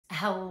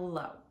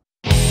Hello.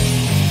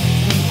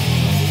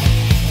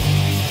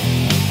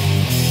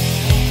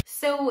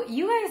 So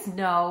you guys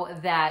know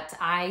that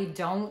I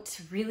don't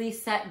really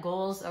set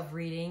goals of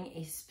reading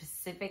a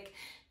specific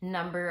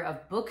number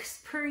of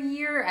books per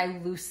year. I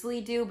loosely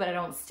do, but I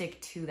don't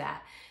stick to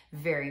that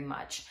very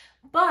much.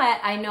 But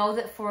I know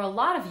that for a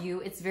lot of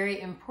you, it's very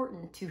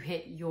important to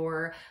hit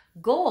your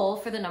goal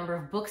for the number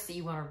of books that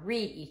you want to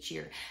read each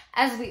year.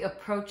 As we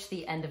approach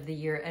the end of the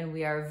year and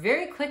we are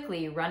very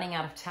quickly running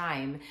out of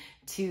time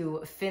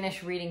to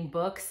finish reading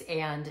books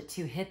and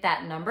to hit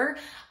that number,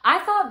 I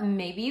thought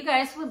maybe you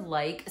guys would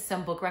like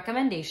some book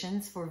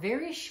recommendations for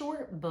very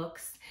short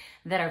books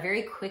that are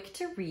very quick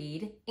to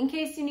read in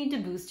case you need to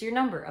boost your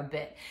number a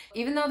bit.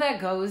 Even though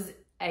that goes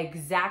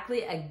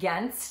exactly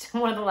against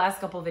one of the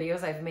last couple of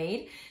videos I've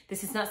made,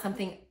 this is not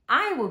something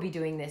I will be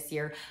doing this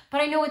year,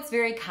 but I know it's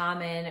very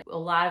common. A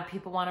lot of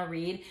people want to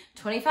read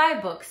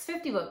 25 books,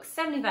 50 books,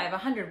 75,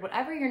 100,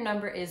 whatever your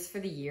number is for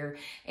the year.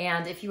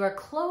 And if you are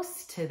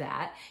close to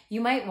that,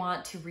 you might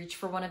want to reach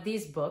for one of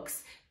these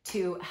books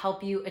to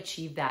help you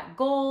achieve that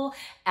goal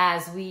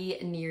as we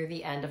near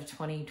the end of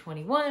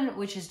 2021,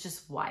 which is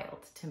just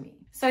wild to me.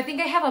 So I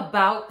think I have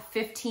about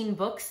 15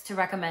 books to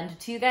recommend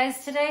to you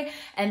guys today,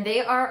 and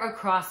they are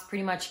across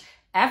pretty much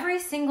every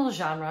single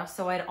genre.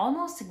 So I'd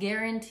almost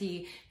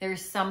guarantee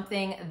there's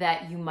something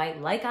that you might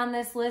like on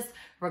this list,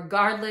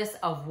 regardless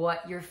of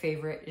what your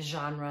favorite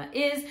genre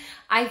is.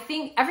 I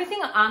think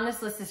everything on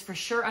this list is for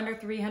sure under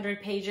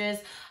 300 pages.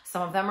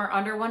 Some of them are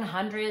under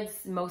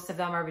 100s. Most of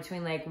them are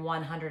between like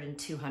 100 and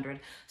 200.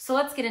 So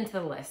let's get into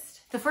the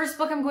list. The first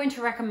book I'm going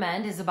to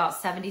recommend is about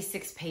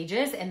 76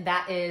 pages, and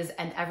that is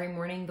And Every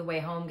Morning the Way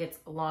Home Gets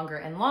Longer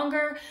and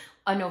Longer,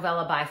 a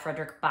novella by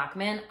Frederick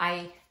Bachman.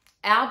 I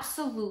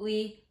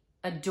absolutely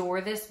adore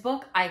this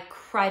book. I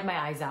cried my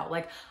eyes out.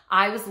 Like,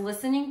 I was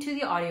listening to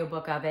the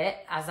audiobook of it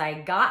as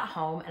I got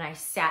home, and I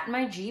sat in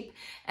my Jeep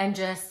and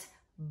just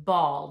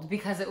bawled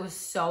because it was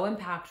so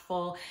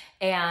impactful,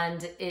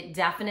 and it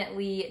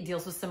definitely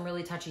deals with some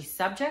really touchy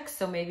subjects,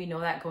 so maybe know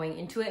that going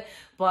into it.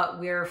 But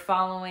we're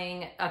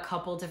following a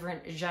couple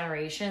different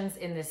generations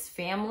in this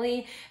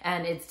family,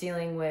 and it's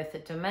dealing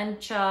with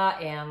dementia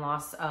and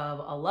loss of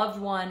a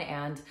loved one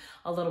and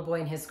a little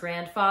boy and his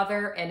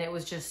grandfather, and it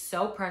was just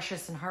so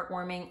precious and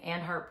heartwarming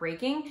and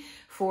heartbreaking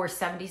for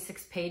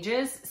 76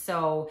 pages.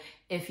 So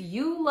if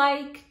you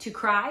like to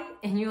cry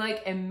and you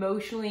like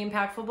emotionally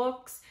impactful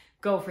books,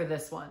 go for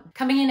this one.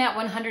 Coming in at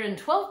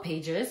 112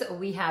 pages,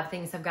 we have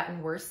Things Have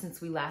Gotten Worse Since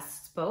We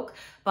Last Spoke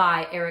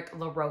by Eric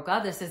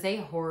LaRocca. This is a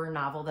horror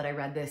novel that I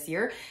read this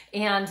year,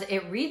 and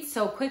it reads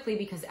so quickly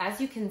because,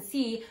 as you can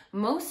see,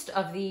 most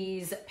of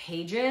these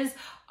pages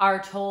are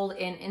told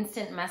in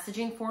instant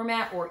messaging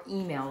format or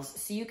emails.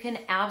 So you can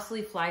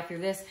absolutely fly through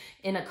this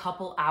in a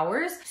couple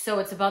hours. So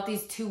it's about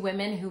these two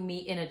women who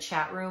meet in a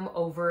chat room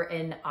over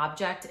an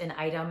object, an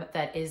item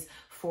that is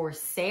for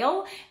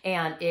sale,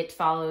 and it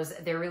follows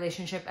their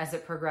relationship as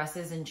it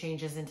progresses and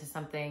changes into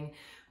something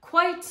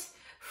quite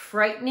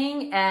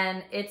frightening,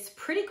 and it's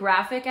pretty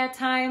graphic at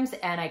times,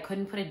 and I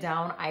couldn't put it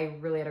down. I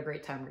really had a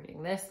great time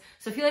reading this.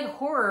 So if you like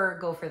horror,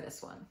 go for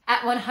this one.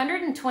 At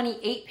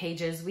 128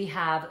 pages, we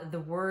have The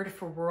Word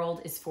for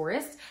World is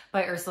Forest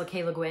by Ursula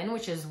K. Le Guin,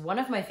 which is one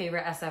of my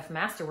favorite SF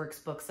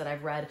Masterworks books that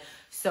I've read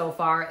so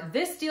far.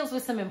 This deals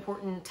with some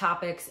important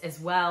topics as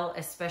well,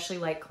 especially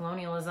like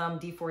colonialism,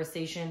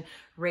 deforestation,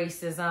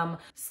 racism,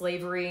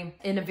 slavery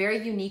in a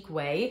very unique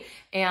way.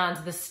 And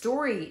the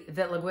story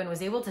that Le Guin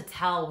was able to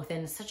tell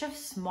within such a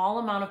small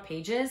amount of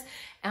pages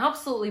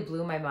absolutely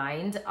blew my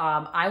mind.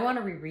 I want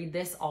to reread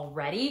this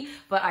already,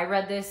 but I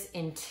read this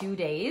in 2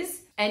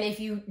 days. And if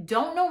you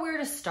don't know where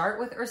to start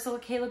with Ursula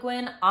K. Le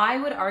Guin, I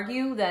would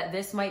argue that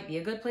this might be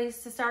a good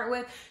place to start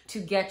with to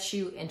get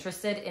you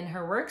interested in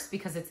her works,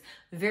 because it's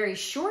very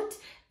short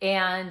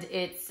and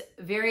it's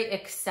very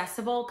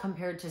accessible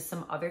compared to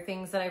some other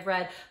things that I've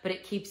read, but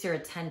it keeps your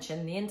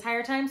attention the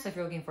entire time. So if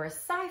you're looking for a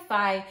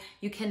sci-fi,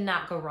 you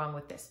cannot go wrong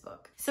with this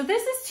book. So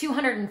this is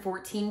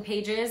 214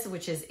 pages,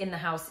 which is In the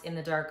House in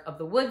the Dark of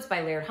the Woods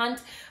by Laird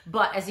Hunt.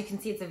 But as you can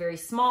see, it's a very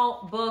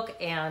small book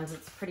and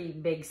it's pretty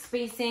big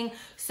spacing.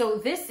 So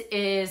this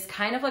is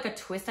kind of like a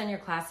twist on your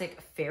classic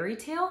fairy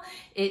tale.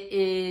 It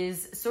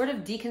is sort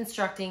of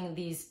deconstructing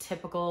these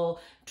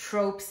typical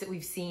tropes that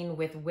we've seen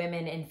with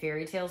women in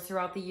fairy tales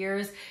throughout the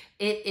years.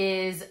 It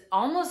is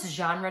almost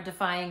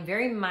genre-defying,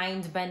 very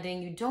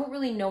mind-bending. You don't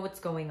really know what's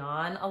going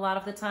on a lot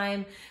of the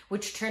time,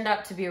 which turned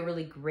out to be a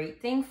really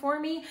great thing for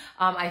me.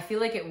 I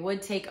feel like it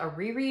would take a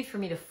reread for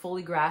me to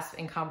fully grasp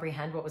and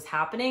comprehend what was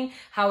happening.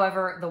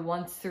 However, the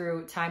once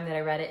through time that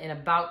I read it in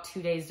about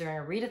 2 days during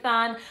a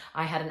readathon,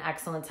 I had an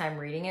excellent time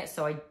reading it.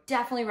 So I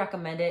definitely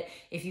recommend it.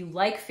 If you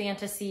like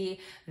fantasy,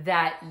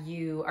 that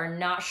you are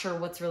not sure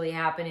what's really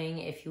happening,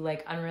 if you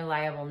like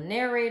unreliable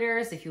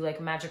narrators, if you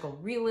like magical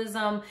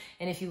realism,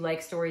 and if you like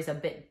like stories a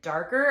bit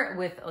darker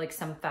with like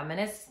some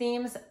feminist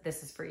themes,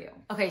 this is for you.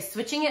 Okay,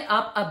 switching it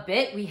up a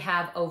bit, we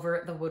have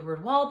Over the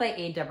Woodward Wall by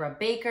A. Deborah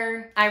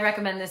Baker. I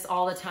recommend this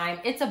all the time.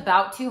 It's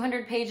about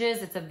 200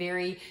 pages. It's a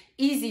very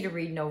easy to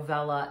read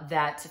novella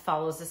that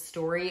follows the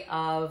story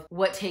of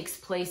what takes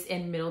place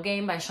in Middle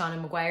Game by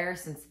Shauna McGuire,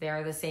 since they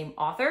are the same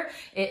author.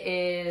 It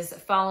is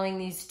following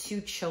these two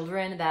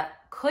children that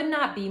could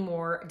not be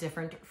more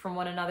different from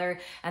one another,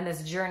 and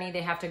this journey they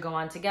have to go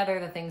on together,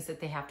 the things that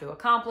they have to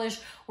accomplish,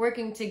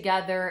 working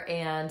together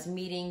and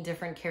meeting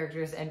different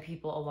characters and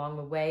people along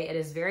the way. It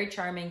is very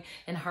charming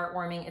and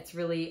heartwarming. It's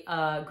really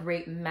a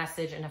great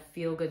message and a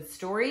feel-good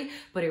story,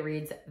 but it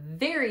reads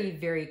very,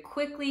 very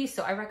quickly.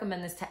 So I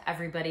recommend this to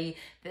everybody,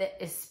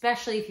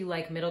 especially if you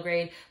like middle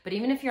grade, but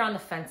even if you're on the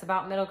fence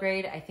about middle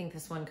grade, I think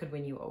this one could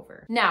win you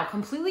over. Now,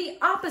 completely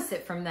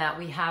opposite from that,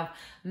 we have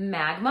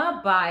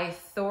Magma by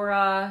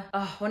Thora.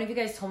 One of you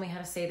guys told me how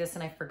to say this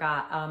and I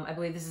forgot. I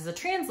believe this is a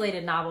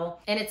translated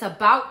novel, and it's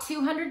about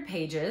 200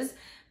 pages,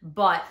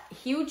 but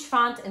huge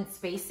font and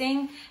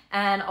spacing,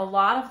 and a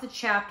lot of the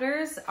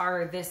chapters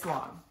are this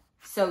long.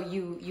 So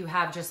you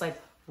have just like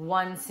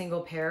one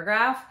single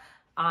paragraph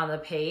on the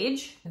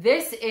page.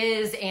 This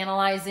is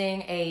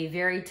analyzing a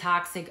very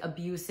toxic,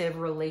 abusive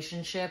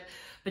relationship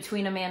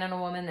between a man and a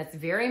woman that's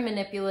very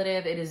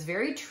manipulative. It is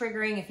very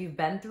triggering if you've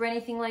been through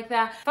anything like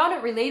that. Found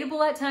it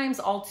relatable at times,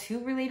 all too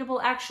relatable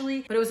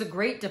actually, but it was a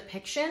great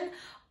depiction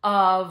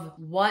of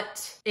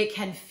what it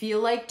can feel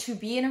like to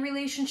be in a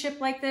relationship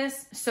like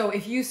this. So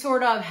if you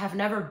sort of have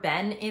never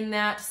been in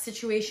that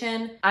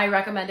situation, I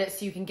recommend it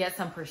so you can get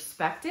some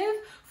perspective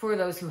for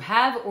those who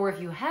have, or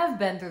if you have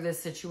been through this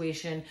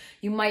situation,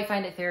 you might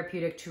find it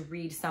therapeutic to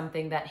read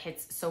something that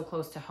hits so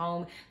close to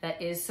home,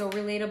 that is so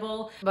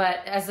relatable.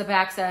 But as the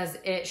back says,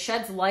 it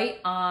sheds light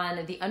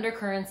on the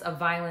undercurrents of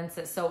violence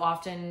that so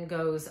often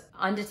goes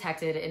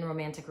undetected in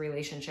romantic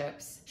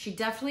relationships. She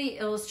definitely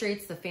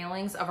illustrates the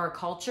failings of our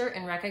culture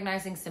in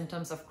recognizing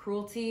symptoms of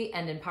cruelty,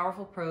 and in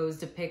powerful prose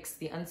depicts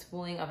the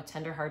unspooling of a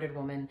tender-hearted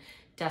woman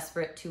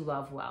desperate to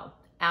love well.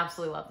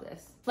 Absolutely love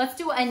this. Let's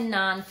do a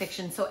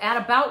nonfiction. So at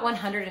about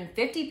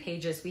 150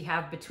 pages, we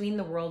have Between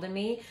the World and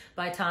Me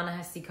by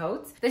Ta-Nehisi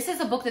Coates. This is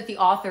a book that the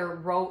author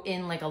wrote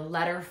in like a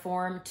letter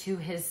form to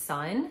his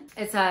son.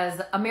 It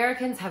says,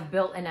 Americans have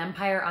built an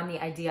empire on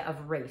the idea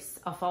of race,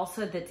 a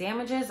falsehood that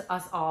damages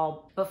us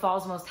all, but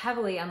falls most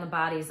heavily on the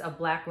bodies of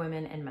Black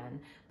women and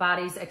men,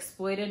 bodies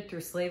exploited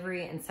through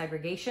slavery and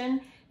segregation,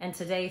 and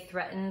today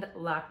threatened,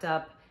 locked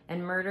up,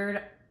 and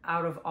murdered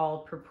out of all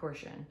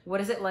proportion. What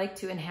is it like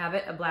to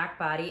inhabit a Black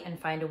body and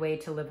find a way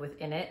to live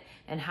within it?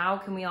 And how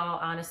can we all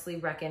honestly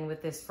reckon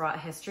with this fraught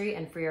history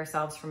and free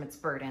ourselves from its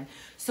burden?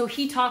 So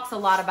he talks a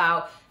lot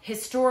about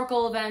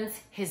historical events,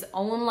 his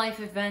own life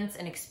events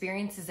and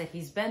experiences that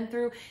he's been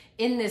through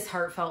in this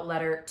heartfelt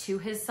letter to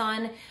his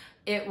son.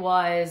 It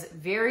was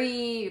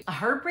very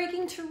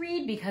heartbreaking to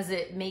read because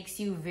it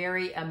makes you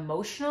very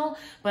emotional,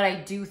 but I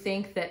do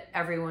think that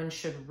everyone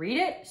should read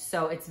it.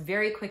 So it's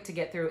very quick to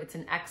get through. It's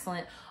an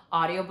excellent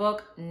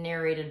audiobook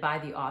narrated by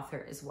the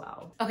author as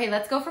well. Okay,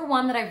 let's go for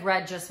one that I've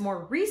read just more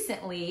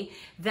recently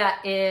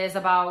that is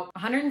about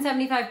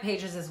 175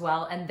 pages as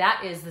well, and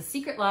that is The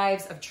Secret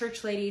Lives of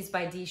Church Ladies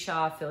by D.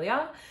 Shaw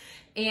Philia.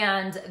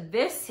 And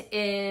this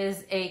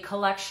is a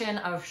collection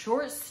of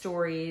short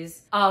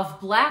stories of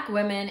Black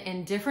women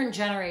in different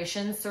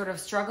generations sort of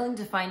struggling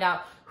to find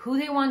out who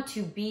they want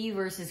to be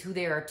versus who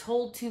they are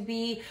told to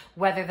be,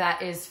 whether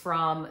that is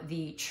from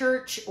the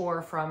church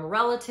or from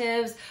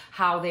relatives,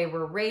 how they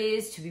were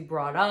raised to be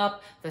brought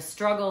up, the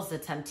struggles, the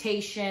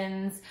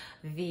temptations,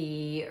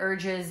 the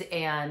urges,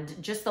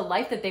 and just the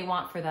life that they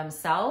want for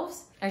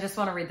themselves. I just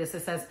want to read this.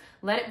 It says,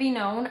 "Let it be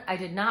known, I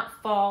did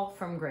not fall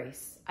from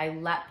grace. I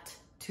leapt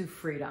to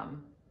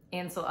freedom."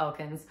 Ansel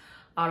Elkins'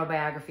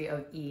 autobiography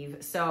of Eve.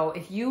 So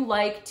if you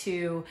like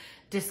to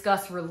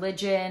discuss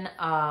religion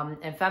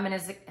and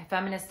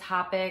feminist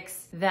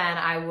topics, then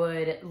I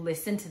would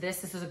listen to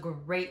this. This is a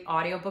great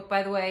audiobook,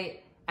 by the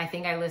way. I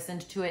think I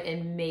listened to it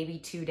in maybe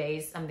 2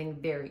 days, something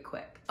very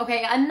quick.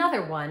 Okay,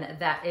 another one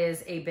that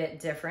is a bit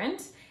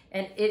different,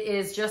 and it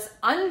is just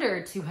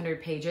under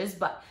 200 pages,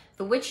 but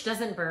The Witch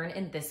Doesn't Burn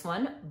in this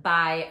one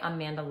by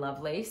Amanda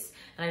Lovelace.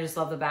 And I just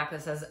love the back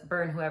that says,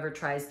 "Burn whoever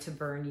tries to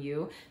burn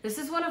you." This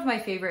is one of my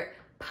favorite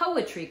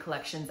poetry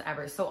collections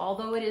ever. So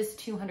although it is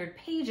 200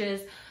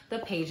 pages, the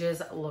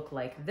pages look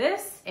like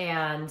this.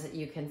 And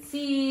you can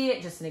see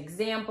just an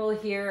example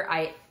here.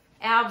 I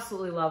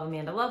absolutely love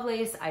Amanda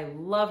Lovelace. I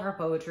love her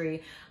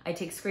poetry. I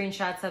take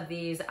screenshots of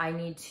these. I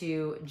need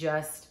to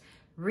just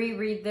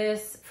reread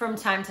this from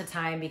time to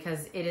time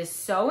because it is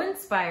so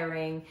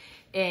inspiring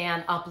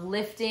and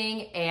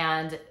uplifting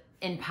and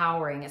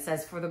empowering. It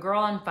says, "For the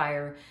girl on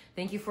fire,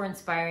 thank you for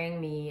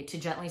inspiring me to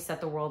gently set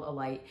the world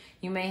alight.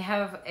 You may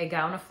have a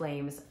gown of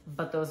flames,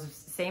 but those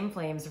same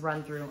flames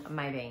run through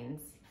my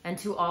veins. And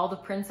to all the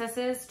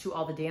princesses, to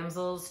all the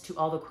damsels, to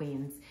all the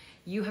queens,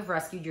 You have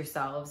rescued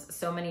yourselves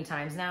so many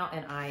times now,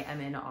 and I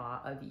am in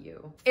awe of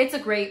you. It's a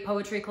great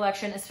poetry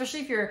collection, especially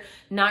if you're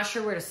not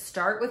sure where to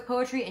start with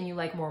poetry and you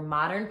like more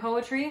modern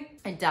poetry.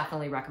 I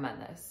definitely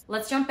recommend this.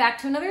 Let's jump back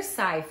to another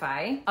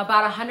sci-fi.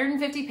 About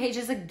 150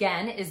 pages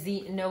again is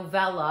the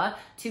novella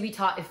To Be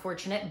Taught If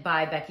Fortunate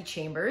by Becky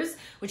Chambers,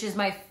 which is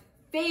my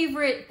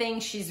favorite thing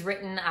she's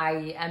written.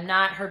 I am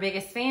not her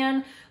biggest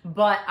fan,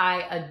 but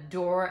I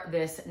adore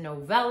this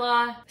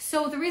novella.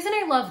 So the reason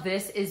I love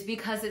this is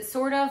because it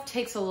sort of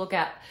takes a look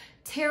at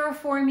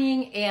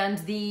terraforming and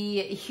the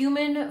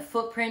human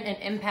footprint and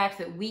impact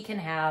that we can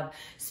have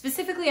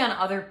specifically on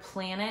other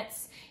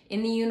planets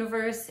in the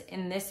universe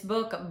in this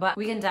book, but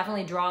we can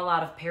definitely draw a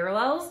lot of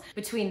parallels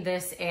between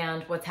this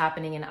and what's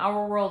happening in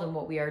our world and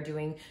what we are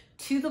doing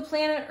to the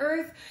planet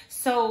Earth.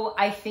 So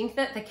I think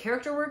that the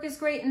character work is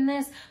great in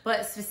this,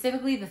 but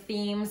specifically the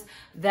themes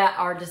that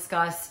are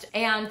discussed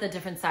and the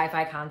different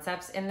sci-fi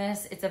concepts in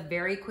this. It's a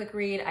very quick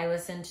read. I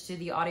listened to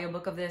the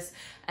audiobook of this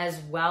as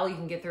well. You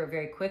can get through it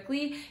very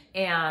quickly.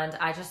 And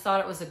I just thought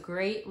it was a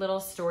great little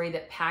story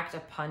that packed a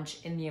punch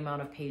in the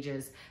amount of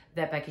pages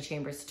that Becky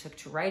Chambers took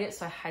to write it,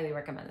 so I highly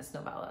recommend this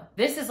novella.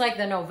 This is like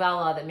the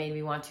novella that made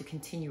me want to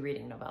continue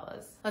reading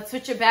novellas. Let's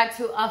switch it back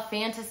to a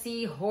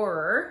fantasy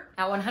horror.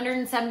 At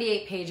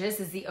 178 pages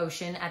is The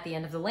Ocean at the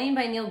End of the Lane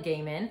by Neil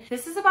Gaiman.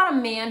 This is about a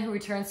man who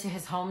returns to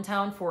his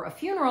hometown for a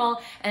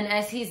funeral, and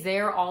as he's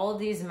there, all of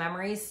these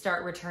memories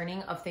start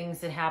returning of things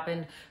that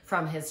happened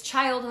from his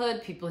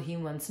childhood, people he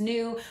once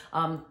knew,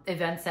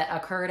 events that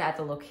occurred at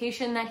the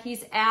location that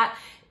he's at.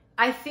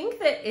 I think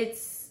that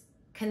it's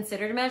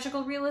considered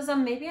magical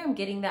realism. Maybe I'm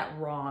getting that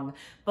wrong,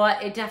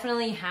 but it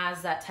definitely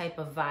has that type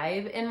of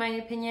vibe in my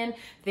opinion.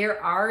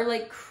 There are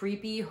like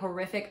creepy,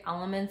 horrific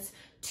elements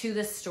to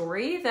the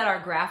story that are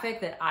graphic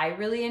that I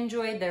really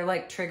enjoyed. They're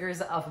like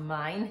triggers of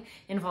mine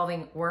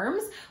involving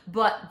worms,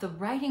 but the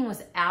writing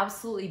was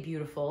absolutely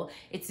beautiful.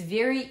 It's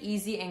very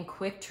easy and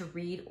quick to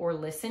read or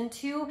listen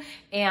to,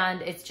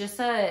 and it's just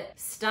a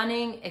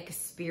stunning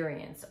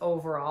experience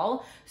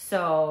overall.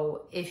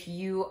 So if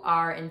you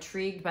are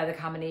intrigued by the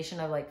combination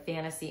of like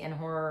fantasy and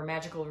horror or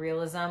magical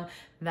realism,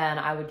 then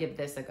I would give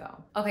this a go.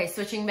 Okay,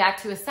 switching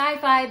back to a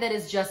sci-fi that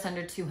is just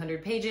under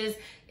 200 pages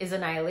is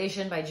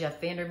Annihilation by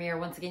Jeff Vandermeer.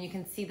 Once again, you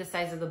can see the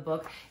size of the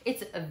book.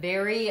 It's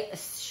very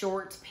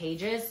short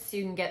pages, so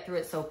you can get through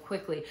it so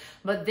quickly.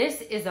 But this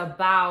is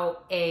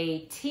about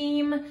a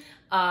team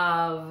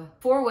of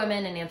 4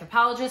 women, an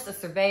anthropologist, a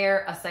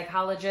surveyor, a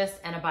psychologist,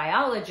 and a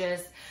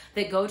biologist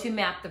that go to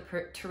map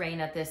the terrain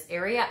at this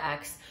Area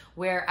X,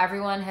 where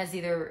everyone has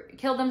either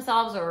killed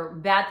themselves or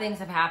bad things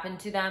have happened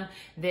to them.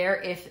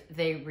 There, if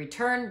they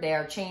return, they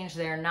are changed,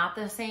 they are not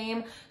the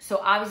same. So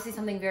obviously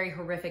something very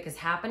horrific is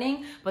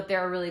happening, but there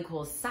are really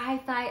cool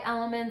sci-fi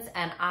elements,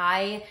 and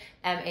I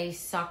am a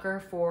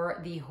sucker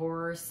for the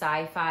horror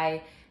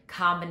sci-fi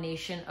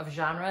combination of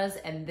genres,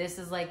 and this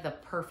is like the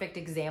perfect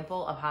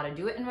example of how to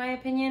do it in my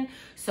opinion.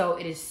 So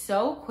it is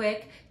so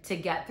quick to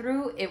get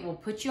through. It will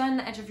put you on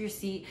the edge of your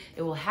seat.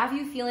 It will have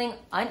you feeling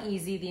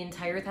uneasy the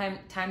entire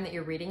time that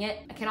you're reading it.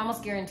 I can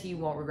almost guarantee you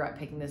won't regret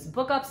picking this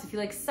book up. So if you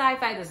like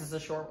sci-fi, this is a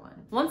short one.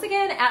 Once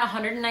again, at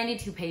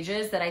 192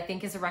 pages that I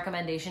think is a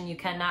recommendation you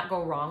cannot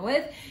go wrong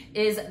with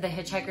is The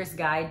Hitchhiker's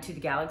Guide to the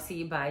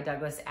Galaxy by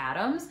Douglas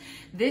Adams.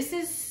 This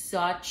is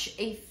such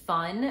a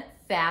fun,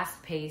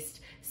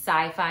 fast-paced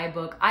sci-fi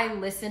book. I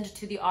listened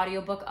to the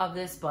audiobook of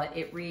this, but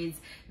it reads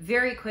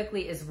very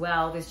quickly as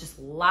well. There's just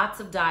lots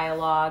of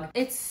dialogue.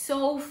 It's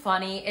so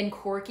funny and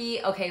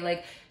quirky. Okay,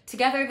 like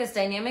together, this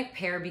dynamic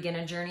pair begin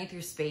a journey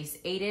through space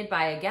aided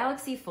by a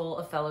galaxy full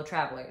of fellow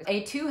travelers.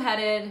 A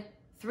 2-headed,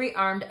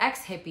 3-armed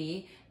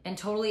ex-hippie and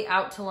totally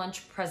out to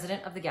lunch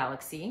president of the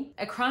galaxy,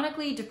 a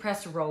chronically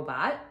depressed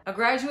robot, a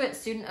graduate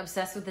student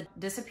obsessed with the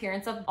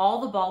disappearance of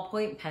all the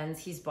ballpoint pens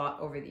he's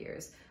bought over the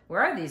years. Where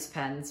are these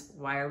pens?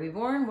 Why are we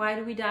born? Why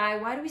do we die?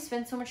 Why do we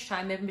spend so much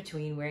time in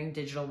between wearing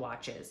digital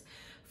watches?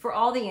 For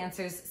all the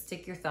answers,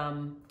 stick your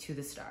thumb to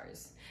the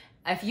stars.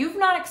 If you've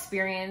not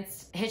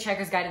experienced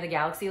Hitchhiker's Guide to the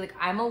Galaxy, like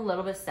I'm a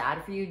little bit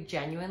sad for you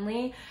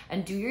genuinely,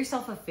 and do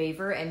yourself a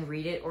favor and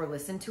read it or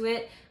listen to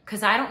it,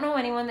 because I don't know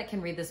anyone that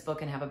can read this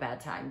book and have a bad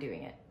time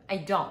doing it. I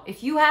don't.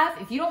 If you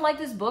don't like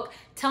this book,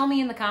 tell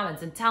me in the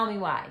comments and tell me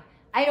why.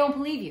 I don't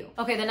believe you.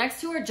 Okay, the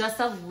next 2 are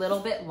just a little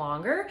bit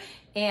longer,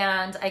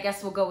 and I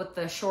guess we'll go with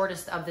the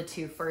shortest of the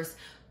 2 first.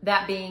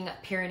 That being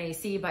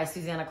Piranesi by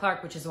Susanna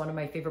Clarke, which is one of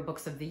my favorite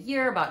books of the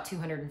year, about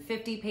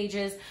 250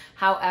 pages.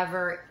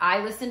 However,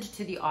 I listened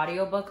to the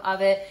audiobook of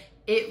it.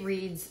 It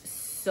reads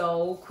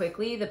so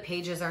quickly. The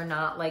pages are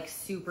not like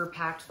super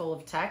packed full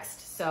of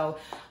text. So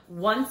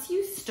once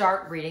you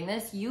start reading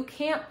this, you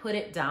can't put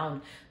it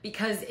down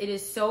because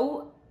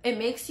it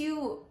makes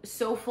you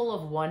so full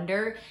of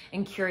wonder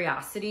and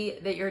curiosity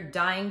that you're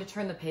dying to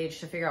turn the page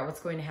to figure out what's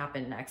going to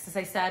happen next. As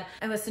I said,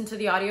 I listened to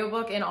the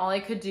audiobook and all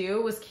I could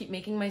do was keep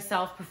making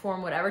myself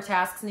perform whatever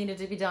tasks needed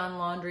to be done,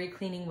 laundry,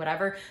 cleaning,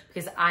 whatever,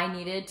 because I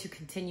needed to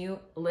continue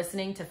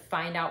listening to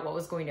find out what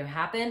was going to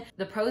happen.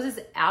 The prose is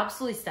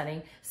absolutely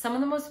stunning. Some of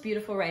the most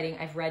beautiful writing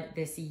I've read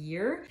this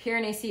year.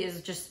 Piranesi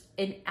is just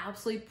an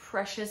absolutely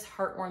precious,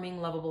 heartwarming,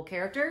 lovable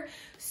character.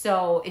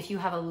 So if you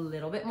have a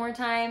little bit more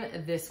time,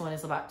 this one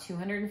is about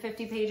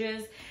 250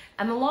 pages.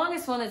 And the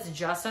longest one that's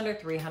just under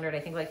 300, I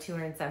think like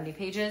 270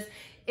 pages,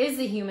 is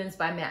The Humans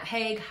by Matt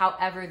Haig.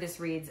 However, this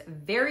reads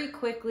very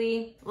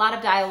quickly, a lot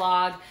of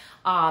dialogue.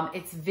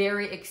 It's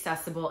very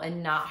accessible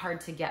and not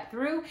hard to get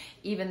through,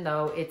 even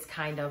though it's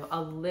kind of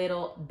a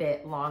little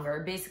bit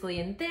longer. Basically,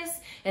 in this,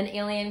 an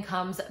alien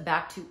comes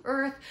back to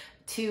Earth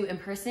to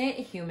impersonate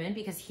a human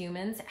because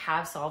humans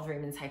have solved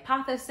Raymond's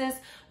hypothesis,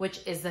 which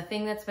is the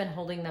thing that's been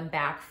holding them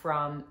back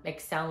from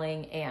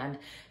excelling and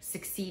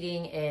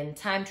succeeding in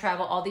time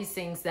travel, all these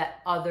things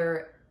that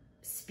other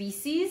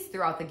species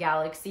throughout the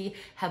galaxy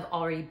have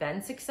already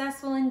been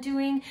successful in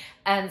doing.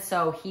 And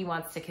so he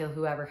wants to kill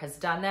whoever has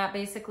done that,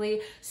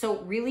 basically. So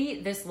really,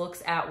 this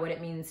looks at what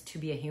it means to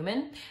be a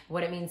human,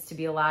 what it means to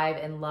be alive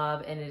and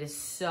love. And it is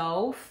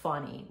so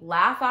funny,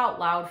 laugh out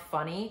loud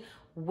funny,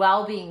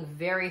 while being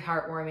very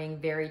heartwarming,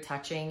 very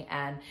touching.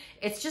 And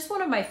it's just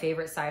one of my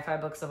favorite sci-fi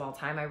books of all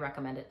time. I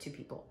recommend it to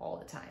people all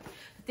the time.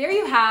 There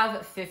you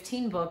have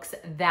 15 books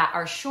that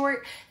are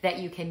short, that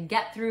you can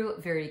get through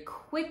very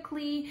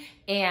quickly.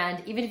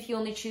 And even if you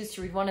only choose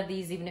to read one of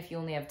these, even if you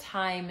only have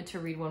time to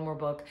read one more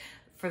book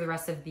for the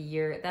rest of the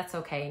year, that's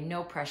okay,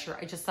 no pressure.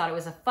 I just thought it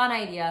was a fun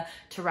idea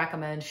to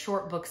recommend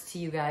short books to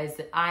you guys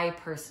that I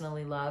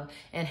personally love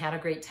and had a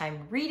great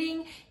time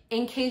reading,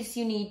 in case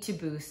you need to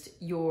boost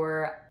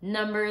your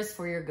numbers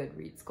for your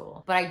Goodreads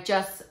goal. But I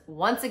just,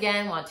 once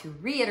again, want to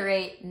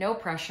reiterate, no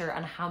pressure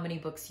on how many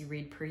books you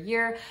read per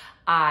year.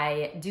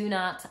 I do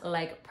not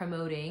like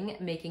promoting,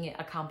 making it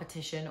a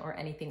competition or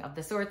anything of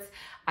the sorts.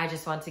 I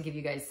just want to give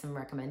you guys some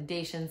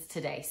recommendations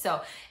today.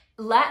 So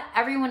let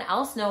everyone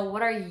else know,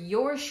 what are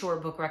your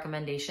short book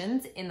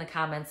recommendations in the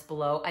comments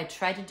below. I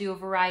try to do a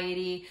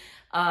variety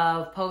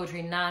of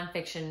poetry,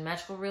 nonfiction,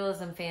 magical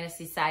realism,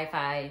 fantasy,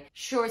 sci-fi,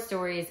 short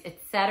stories,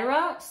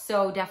 etc.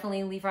 So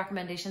definitely leave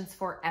recommendations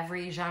for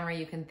every genre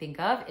you can think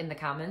of in the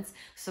comments,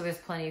 so there's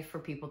plenty for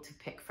people to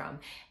pick from.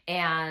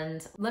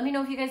 And let me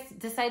know if you guys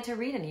decide to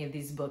read any of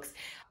these books.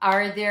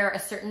 Are there a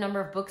certain number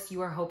of books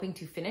you are hoping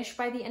to finish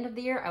by the end of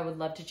the year? I would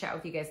love to chat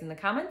with you guys in the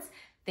comments.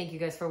 Thank you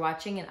guys for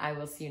watching, and I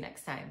will see you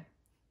next time.